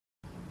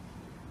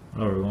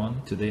Hello everyone,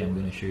 today I'm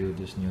going to show you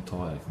this new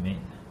toy I've made.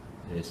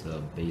 It's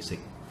a basic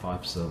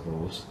 5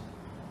 servos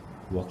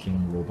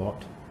walking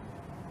robot.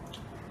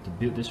 To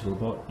build this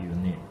robot you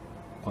need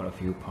quite a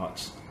few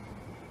parts.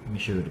 Let me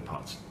show you the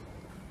parts.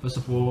 First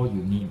of all,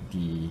 you need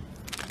the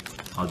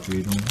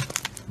Arduino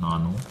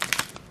Nano.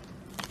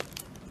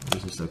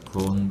 This is a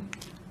clone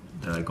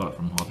that I got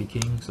from Hobby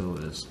King, so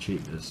it's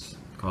cheap, it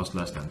costs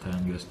less than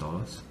 $10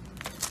 US.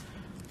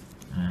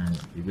 And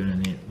you're going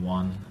to need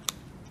one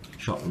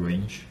short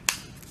range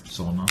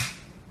sonar.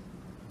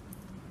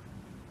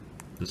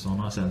 The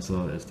sonar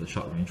sensor is the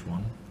short range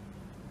one.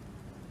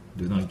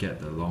 Do not get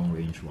the long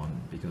range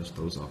one because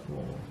those are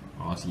for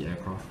RC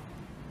aircraft.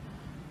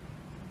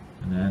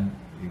 And then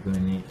you're going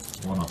to need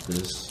one of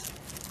this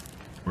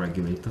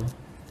regulator.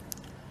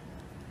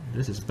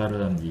 This is better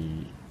than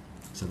the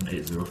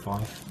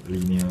 7805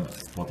 linear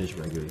voltage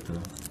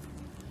regulator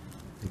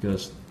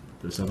because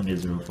the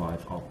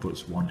 7805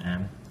 outputs 1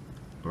 amp,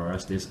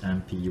 whereas this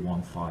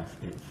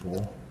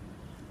MP1584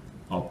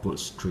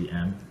 outputs 3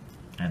 amp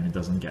and it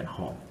doesn't get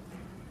hot,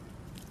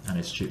 and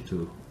it's cheap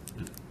too.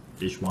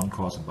 Each one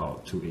costs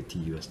about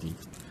 $280 USD.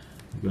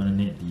 You're going to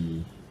need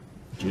the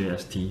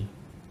JST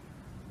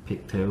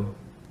pigtail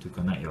to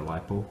connect your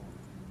LiPo.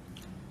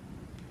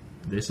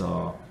 These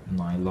are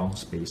nylon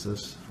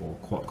spacers for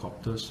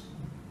quadcopters.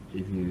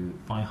 If you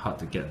find hard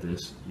to get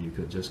this, you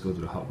could just go to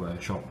the hardware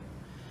shop,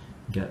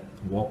 get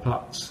wall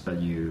plugs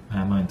that you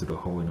hammer into the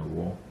hole in the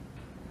wall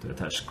to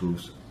attach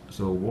screws.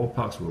 So wall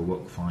plugs will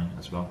work fine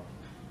as well.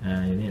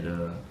 And you need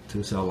a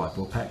 2-cell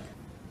LiPo pack.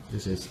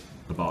 This is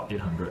about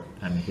 800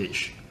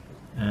 mAh.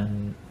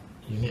 And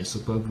you need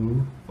super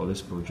glue for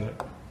this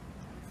project.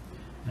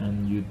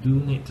 And you do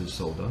need to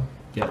solder.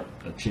 Get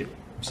a cheap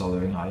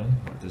soldering iron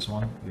like this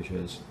one, which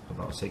is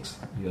about $6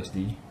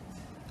 USD.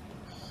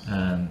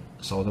 And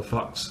solder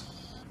flux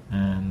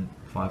and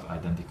 5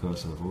 identical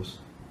servos.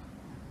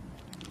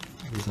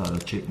 These are the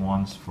cheap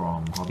ones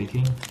from Hobby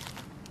King.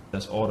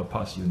 That's all the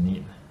parts you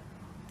need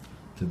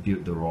to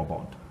build the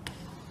robot.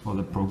 For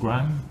the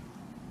program,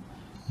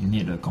 you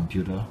need a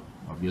computer,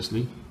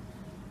 obviously,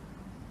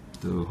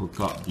 to hook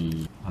up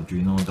the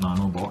Arduino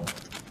Nano board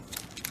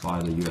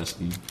via the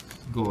USB.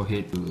 Go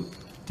ahead to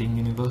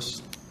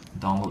thingiverse,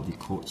 download the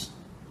codes.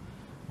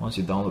 Once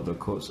you download the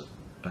codes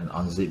and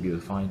unzip, you'll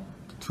find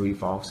 3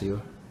 files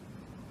here.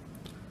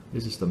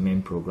 This is the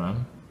main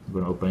program. I'm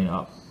going to open it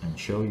up and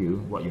show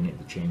you what you need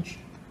to change.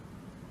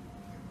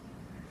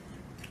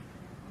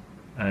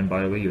 And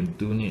by the way, you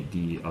do need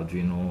the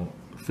Arduino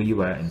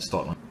freeware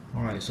installed.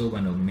 Alright, so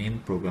when the main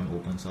program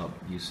opens up,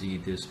 you see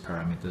these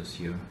parameters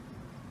here.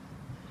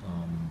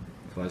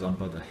 For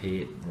example, the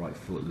head, right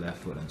foot, left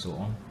foot, and so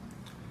on.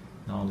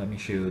 Now let me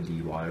show you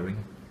the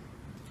wiring.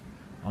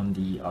 On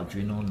the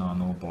Arduino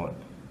Nano board,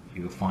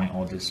 you'll find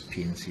all these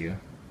pins here.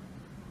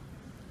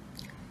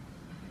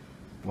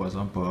 For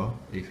example,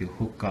 if you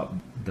hook up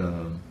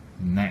the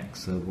neck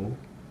servo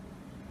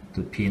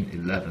to pin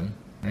 11,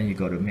 then you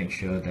got to make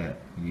sure that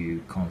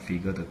you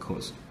configure the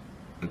codes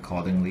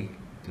accordingly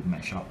to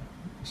match up.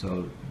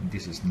 So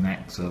this is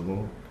neck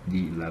servo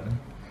D11,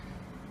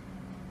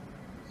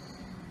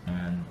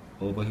 and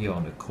over here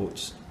on the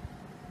codes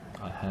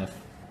I have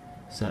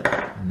set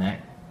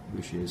neck,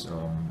 which is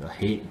the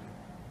head,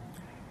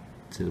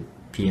 to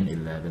pin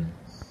 11.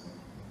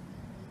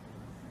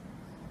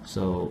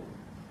 So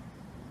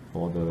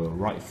for the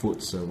right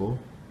foot servo,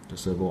 the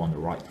servo on the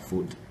right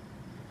foot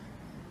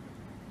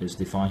is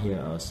defined here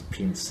as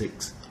pin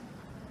 6.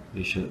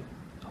 We should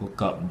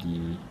hook up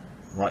the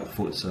right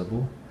foot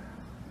servo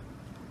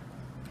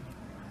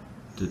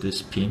to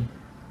this pin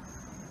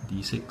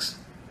D6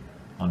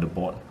 on the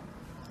board.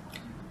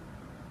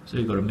 So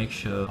you got to make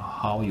sure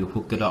how you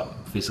hook it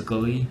up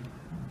physically.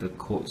 The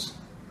codes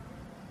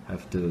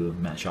have to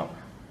match up.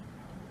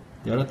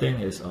 The other thing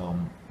is,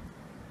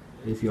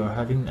 if you are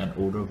having an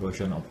older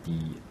version of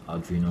the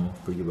Arduino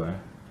freeware,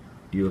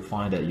 you will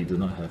find that you do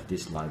not have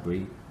this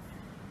library.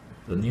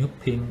 The new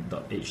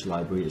ping.h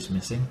library is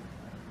missing.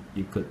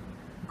 You could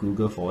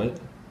Google for it,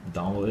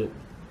 download it,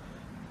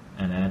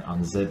 and then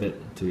unzip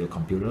it to your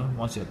computer.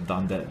 Once you have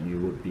done that, you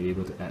would be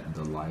able to add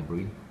the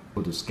library.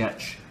 Go to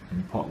Sketch,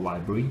 import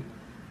library,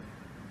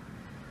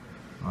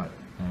 right,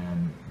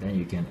 and then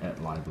you can add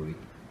library.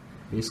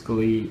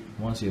 Basically,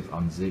 once you've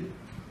unzipped,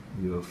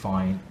 you will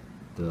find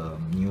the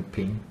new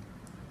ping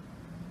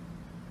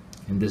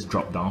in this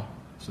drop down.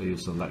 So you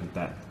select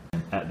that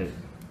and add it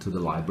to the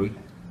library.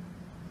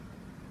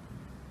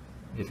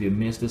 If you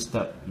miss this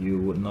step, you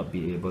would not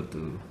be able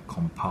to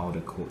compile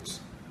the codes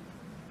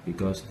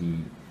because the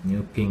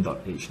new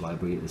ping.h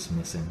library is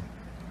missing.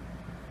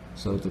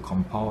 So to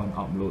compile and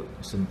upload,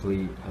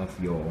 simply have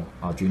your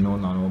Arduino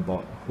Nano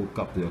board hook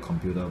up to your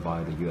computer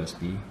via the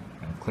USB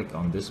and click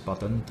on this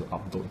button to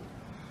upload.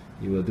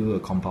 You will do a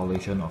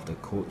compilation of the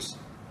codes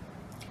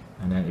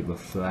and then it will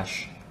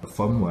flash the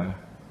firmware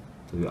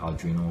to your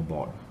Arduino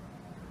board.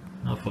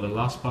 Now for the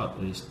last part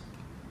is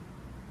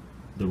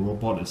the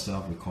robot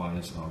itself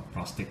requires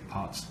plastic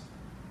parts.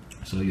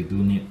 So you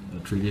do need a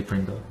 3D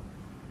printer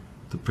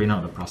to print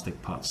out the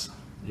plastic parts.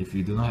 If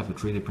you do not have a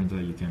 3D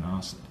printer, you can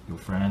ask your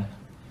friend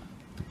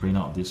to print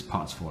out these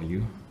parts for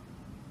you.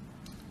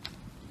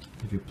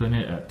 If you print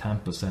it at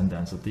 10%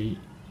 density,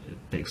 it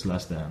takes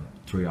less than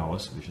 3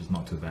 hours, which is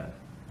not too bad.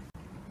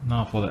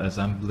 Now for the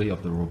assembly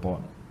of the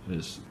robot,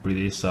 it's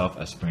pretty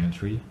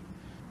self-explanatory.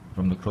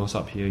 From the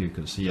close-up here, you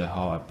can see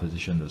how I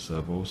position the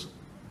servos.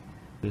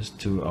 These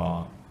two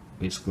are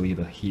basically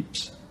the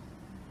hips.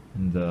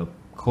 In the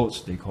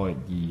codes, they call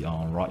it the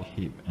right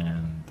hip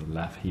and the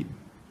left hip.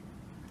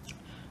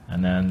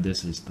 And then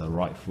this is the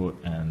right foot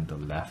and the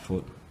left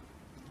foot.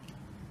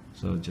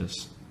 So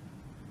just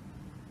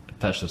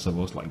attach the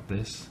servos like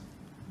this,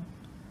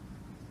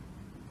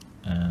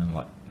 and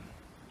like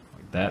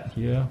that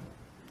here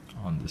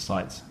on the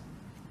sides.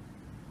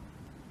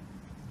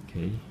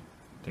 Okay,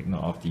 take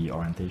note of the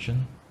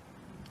orientation.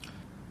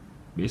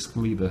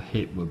 Basically the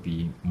head will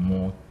be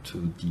more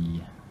to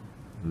the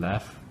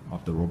left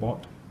of the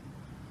robot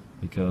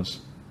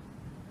because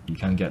you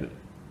can't get it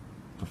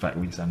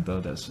perfectly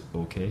centered. That's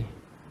okay,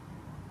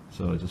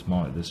 so just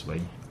mount it this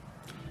way.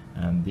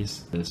 And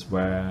this is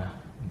where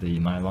the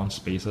nylon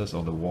spacers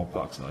or the wall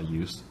plugs are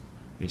used,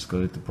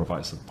 basically to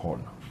provide support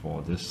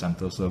for this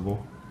center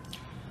servo.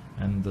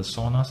 And the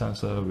sonar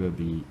sensor will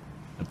be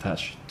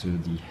attached to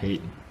the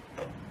head,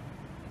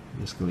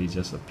 basically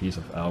just a piece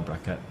of L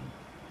bracket.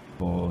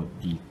 For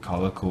the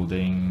color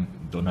coding,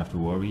 don't have to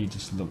worry,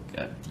 just look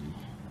at the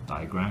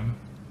diagram.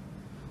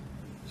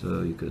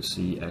 So you could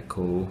see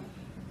echo,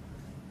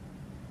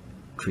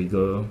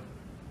 trigger,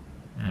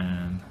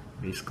 and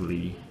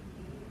basically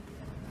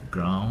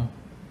ground.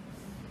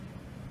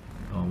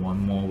 One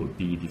more would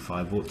be the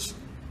 5 volts.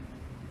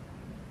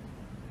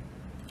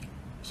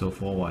 So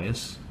 4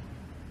 wires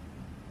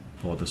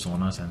for the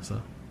sonar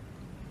sensor.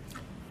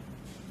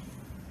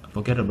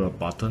 Forget about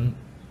button.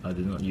 I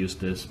did not use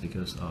this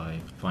because I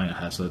find it a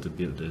hassle to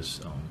build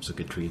this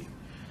circuitry.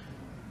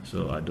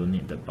 So I don't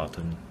need that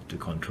button to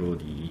control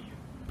the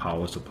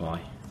power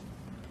supply.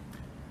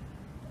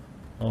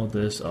 All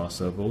these are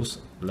servos: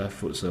 left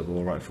foot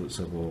servo, right foot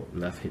servo,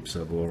 left hip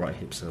servo, right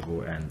hip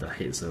servo, and the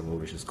head servo,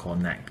 which is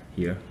called neck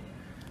here.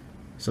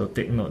 So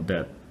take note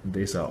that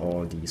these are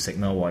all the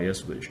signal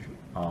wires, which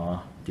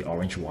are the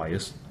orange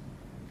wires.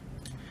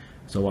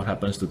 So what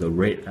happens to the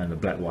red and the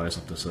black wires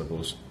of the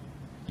servos?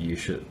 You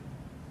should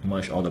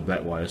merge all the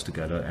black wires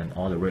together and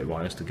all the red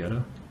wires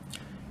together,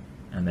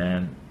 and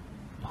then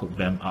hook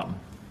them up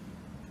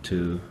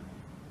to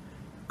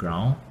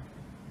ground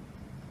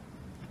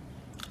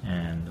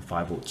and the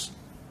 5 volts.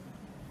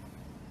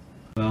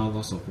 Well,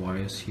 lots of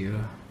wires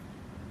here,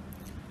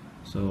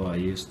 so I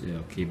used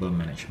the cable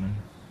management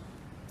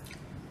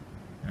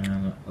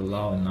and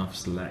allow enough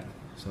slack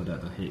so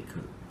that the head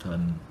could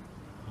turn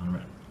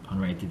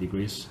 180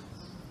 degrees.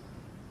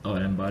 Oh,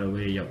 and by the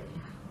way, yep,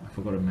 I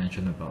forgot to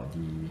mention about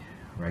the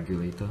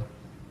regulator.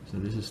 So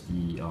this is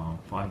the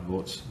 5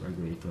 volts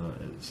regulator.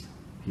 It's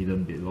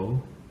hidden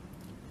below.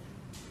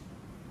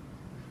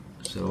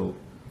 So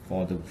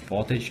for the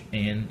voltage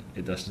in,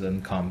 it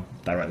doesn't come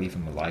directly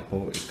from the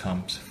LiPo, it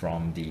comes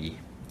from the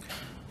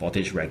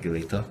voltage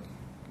regulator,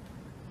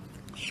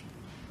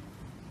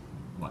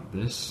 like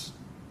this.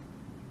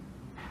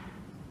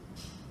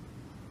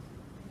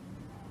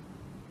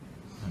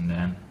 And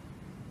then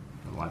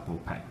the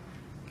LiPo pack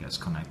gets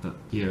connected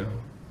here.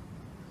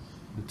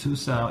 The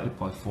 2-cell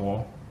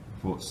 8.4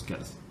 volts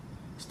gets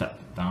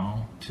stepped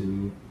down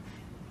to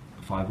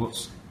 5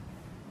 volts,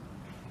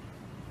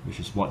 which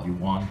is what you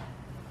want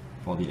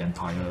for the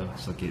entire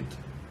circuit.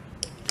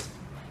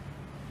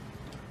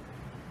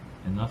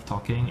 Enough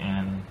talking,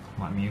 and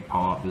let me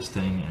power up this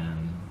thing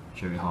and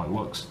show you how it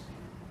works.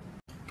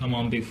 Come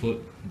on,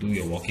 Bigfoot, do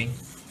your walking.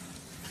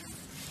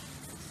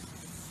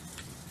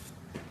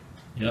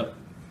 Yep,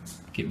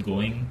 keep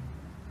going.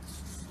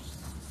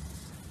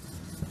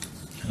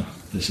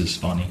 This is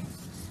funny.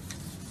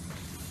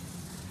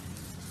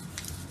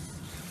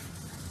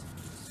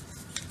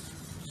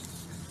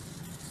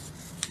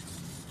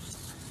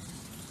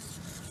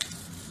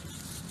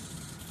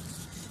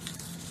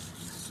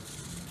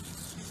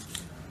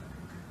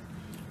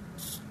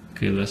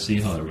 Okay, let's see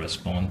how it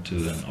responds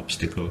to an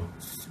obstacle.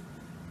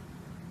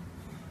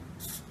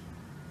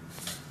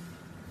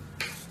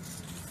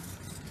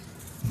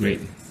 Great,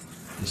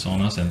 the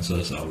sonar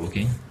sensors are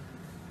working.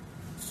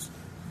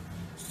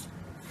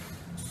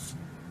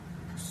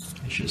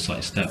 It should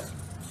sidestep.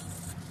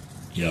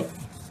 Yep.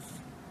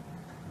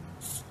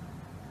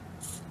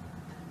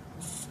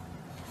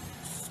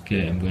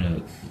 Okay, I'm going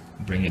to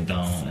bring it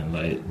down and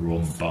let it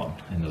roam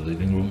about in the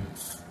living room.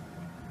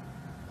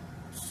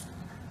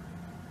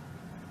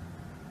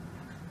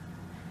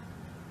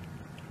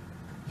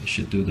 It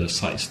should do the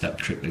sidestep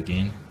trick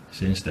again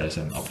since there's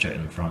an object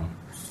in front.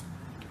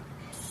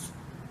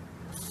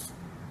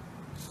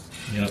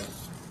 Yep.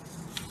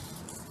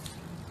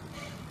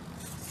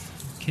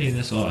 Okay,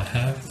 that's all I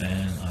have,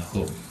 and I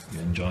hope you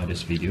enjoyed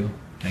this video.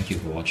 Thank you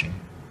for watching.